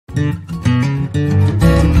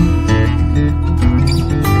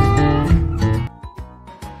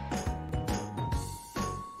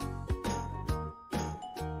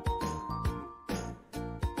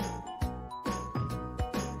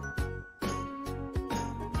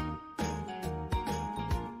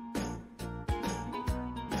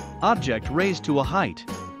Object raised to a height.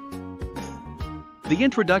 The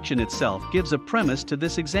introduction itself gives a premise to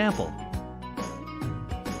this example.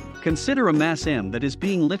 Consider a mass m that is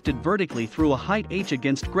being lifted vertically through a height h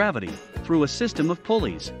against gravity, through a system of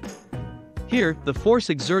pulleys. Here, the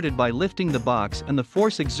force exerted by lifting the box and the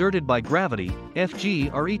force exerted by gravity,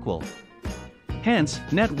 Fg, are equal. Hence,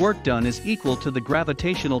 net work done is equal to the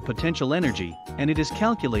gravitational potential energy, and it is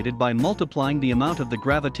calculated by multiplying the amount of the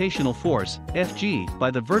gravitational force, Fg,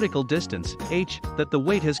 by the vertical distance, h, that the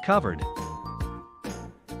weight has covered.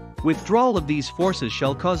 Withdrawal of these forces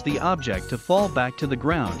shall cause the object to fall back to the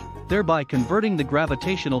ground, thereby converting the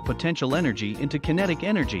gravitational potential energy into kinetic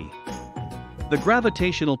energy. The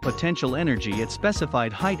gravitational potential energy at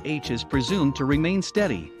specified height h is presumed to remain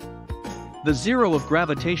steady. The zero of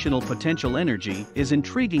gravitational potential energy is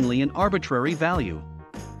intriguingly an arbitrary value.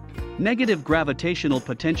 Negative gravitational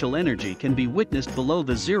potential energy can be witnessed below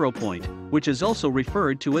the 0 point, which is also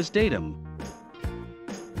referred to as datum.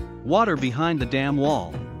 Water behind the dam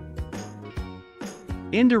wall.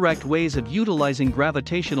 Indirect ways of utilizing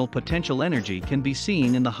gravitational potential energy can be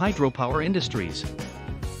seen in the hydropower industries.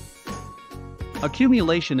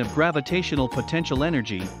 Accumulation of gravitational potential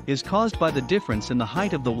energy is caused by the difference in the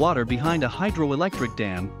height of the water behind a hydroelectric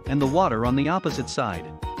dam and the water on the opposite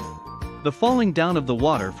side. The falling down of the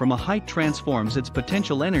water from a height transforms its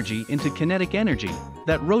potential energy into kinetic energy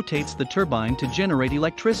that rotates the turbine to generate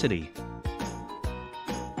electricity.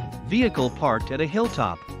 Vehicle parked at a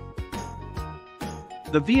hilltop.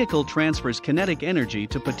 The vehicle transfers kinetic energy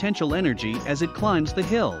to potential energy as it climbs the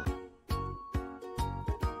hill.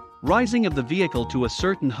 Rising of the vehicle to a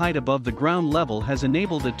certain height above the ground level has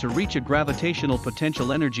enabled it to reach a gravitational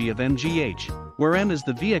potential energy of mgh, where m is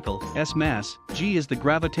the vehicle, s mass, g is the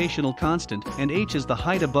gravitational constant, and h is the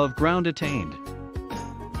height above ground attained.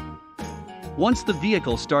 Once the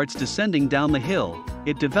vehicle starts descending down the hill,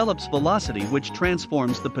 it develops velocity which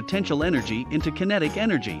transforms the potential energy into kinetic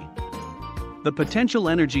energy. The potential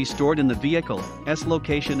energy stored in the vehicle, s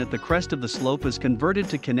location at the crest of the slope, is converted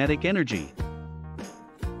to kinetic energy.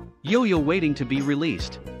 Yo-yo waiting to be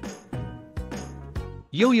released.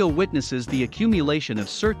 Yo-yo witnesses the accumulation of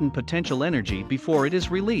certain potential energy before it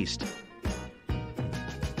is released.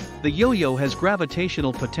 The yo-yo has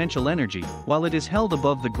gravitational potential energy while it is held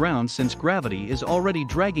above the ground since gravity is already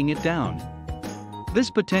dragging it down.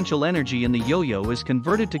 This potential energy in the yo-yo is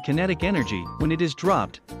converted to kinetic energy when it is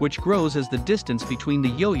dropped, which grows as the distance between the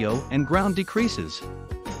yo-yo and ground decreases.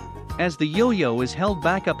 As the yo-yo is held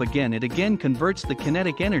back up again, it again converts the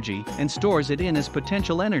kinetic energy and stores it in as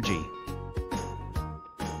potential energy.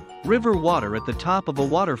 River water at the top of a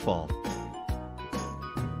waterfall.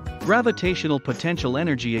 Gravitational potential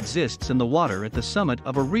energy exists in the water at the summit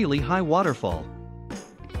of a really high waterfall.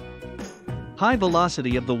 High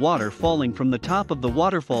velocity of the water falling from the top of the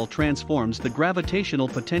waterfall transforms the gravitational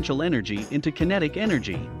potential energy into kinetic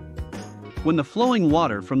energy. When the flowing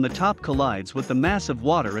water from the top collides with the mass of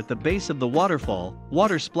water at the base of the waterfall,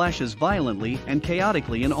 water splashes violently and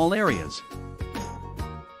chaotically in all areas.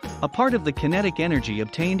 A part of the kinetic energy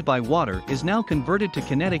obtained by water is now converted to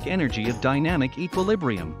kinetic energy of dynamic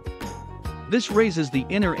equilibrium. This raises the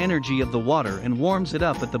inner energy of the water and warms it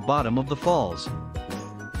up at the bottom of the falls.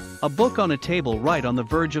 A book on a table right on the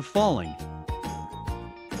verge of falling.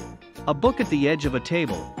 A book at the edge of a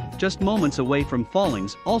table, just moments away from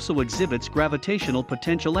fallings, also exhibits gravitational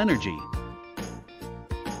potential energy.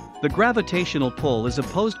 The gravitational pull is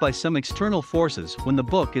opposed by some external forces when the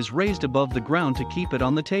book is raised above the ground to keep it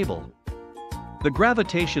on the table. The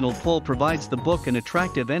gravitational pull provides the book an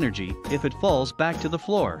attractive energy if it falls back to the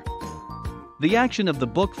floor. The action of the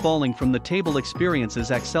book falling from the table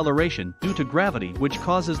experiences acceleration due to gravity, which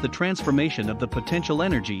causes the transformation of the potential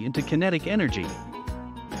energy into kinetic energy.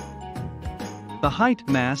 The height,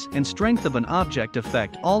 mass, and strength of an object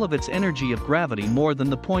affect all of its energy of gravity more than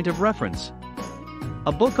the point of reference.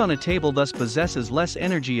 A book on a table thus possesses less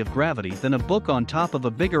energy of gravity than a book on top of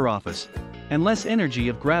a bigger office, and less energy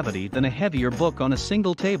of gravity than a heavier book on a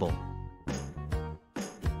single table.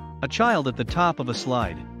 A child at the top of a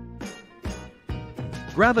slide.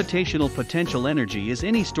 Gravitational potential energy is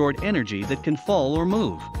any stored energy that can fall or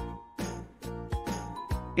move.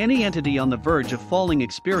 Any entity on the verge of falling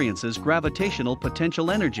experiences gravitational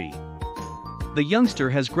potential energy. The youngster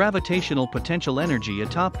has gravitational potential energy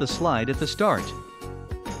atop the slide at the start.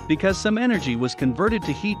 Because some energy was converted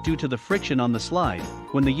to heat due to the friction on the slide,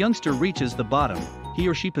 when the youngster reaches the bottom, he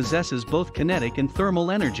or she possesses both kinetic and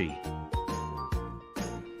thermal energy.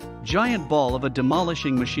 Giant ball of a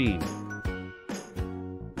demolishing machine.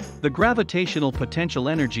 The gravitational potential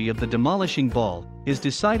energy of the demolishing ball is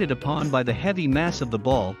decided upon by the heavy mass of the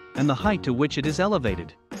ball and the height to which it is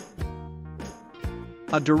elevated.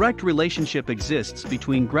 A direct relationship exists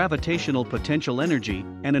between gravitational potential energy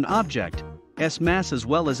and an object's mass as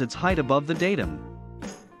well as its height above the datum.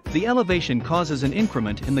 The elevation causes an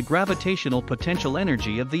increment in the gravitational potential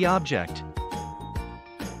energy of the object.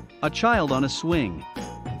 A child on a swing.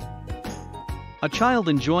 A child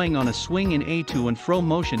enjoying on a swing in a to and fro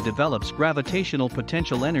motion develops gravitational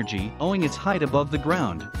potential energy owing its height above the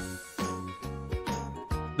ground.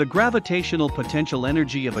 The gravitational potential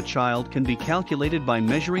energy of a child can be calculated by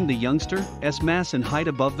measuring the youngster's mass and height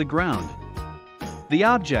above the ground. The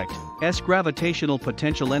object's gravitational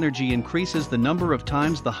potential energy increases the number of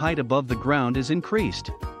times the height above the ground is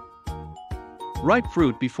increased. Ripe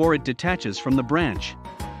fruit before it detaches from the branch.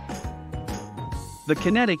 The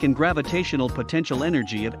kinetic and gravitational potential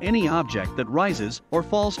energy of any object that rises or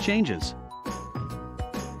falls changes.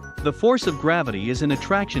 The force of gravity is an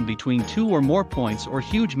attraction between two or more points or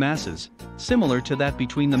huge masses, similar to that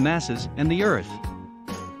between the masses and the Earth.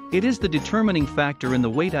 It is the determining factor in the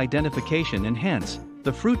weight identification and hence,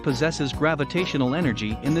 the fruit possesses gravitational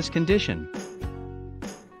energy in this condition.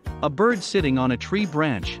 A bird sitting on a tree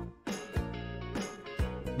branch.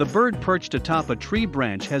 The bird perched atop a tree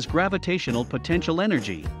branch has gravitational potential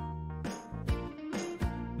energy.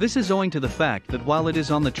 This is owing to the fact that while it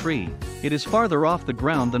is on the tree, it is farther off the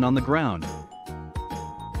ground than on the ground.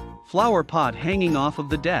 Flower pot hanging off of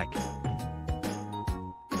the deck.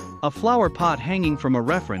 A flower pot hanging from a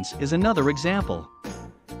reference is another example.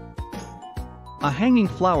 A hanging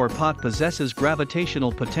flower pot possesses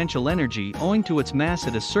gravitational potential energy owing to its mass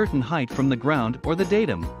at a certain height from the ground or the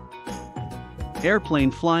datum.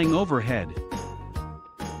 Airplane flying overhead.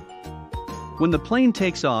 When the plane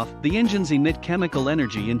takes off, the engines emit chemical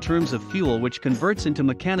energy in terms of fuel which converts into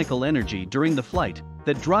mechanical energy during the flight,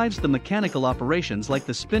 that drives the mechanical operations like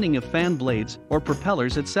the spinning of fan blades or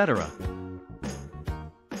propellers etc.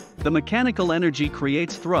 The mechanical energy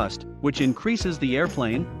creates thrust, which increases the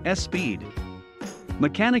airplane's speed.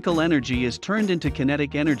 Mechanical energy is turned into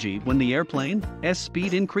kinetic energy when the airplane's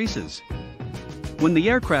speed increases. When the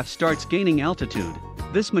aircraft starts gaining altitude,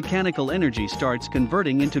 this mechanical energy starts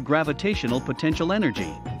converting into gravitational potential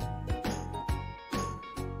energy.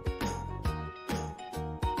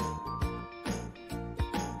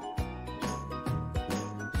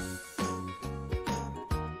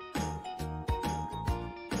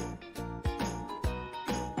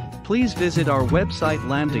 Please visit our website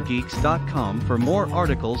lambdageeks.com for more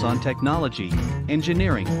articles on technology,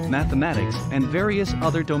 engineering, mathematics, and various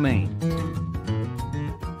other domains.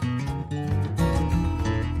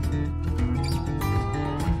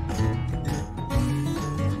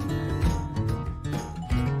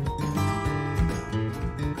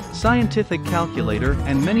 Scientific calculator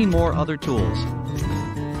and many more other tools.